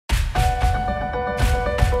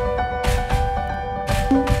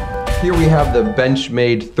Here we have the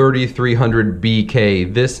Benchmade 3300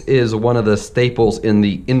 BK. This is one of the staples in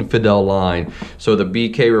the Infidel line. So the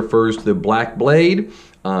BK refers to the black blade.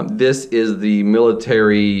 This is the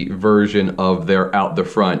military version of their out the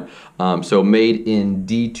front. So made in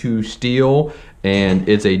D2 steel, and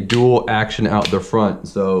it's a dual action out the front.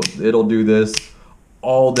 So it'll do this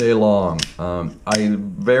all day long. I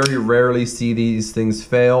very rarely see these things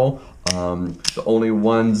fail. The only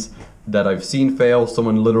ones that I've seen fail,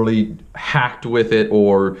 someone literally hacked with it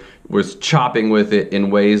or was chopping with it in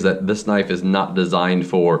ways that this knife is not designed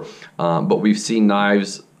for. But we've seen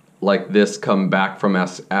knives like this come back from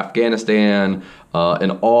Afghanistan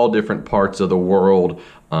and all different parts of the world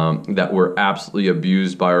that were absolutely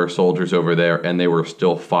abused by our soldiers over there, and they were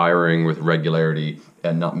still firing with regularity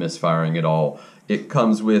and not misfiring at all. It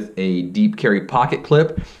comes with a deep carry pocket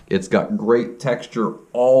clip. It's got great texture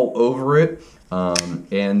all over it.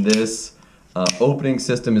 And this opening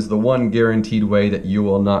system is the one guaranteed way that you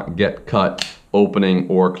will not get cut opening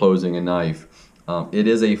or closing a knife. It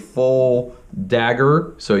is a full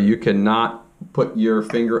dagger, so you cannot put your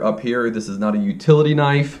finger up here. This is not a utility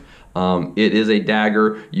knife. It is a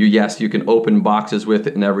dagger. Yes, you can open boxes with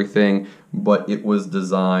it and everything, but it was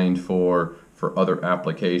designed for other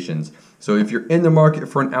applications. So if you're in the market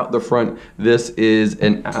for an out the front, this is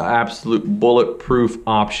an absolute bulletproof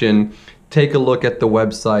option. Take a look at the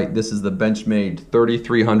website. This is the Benchmade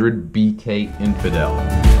 3300 BK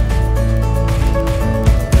Infidel.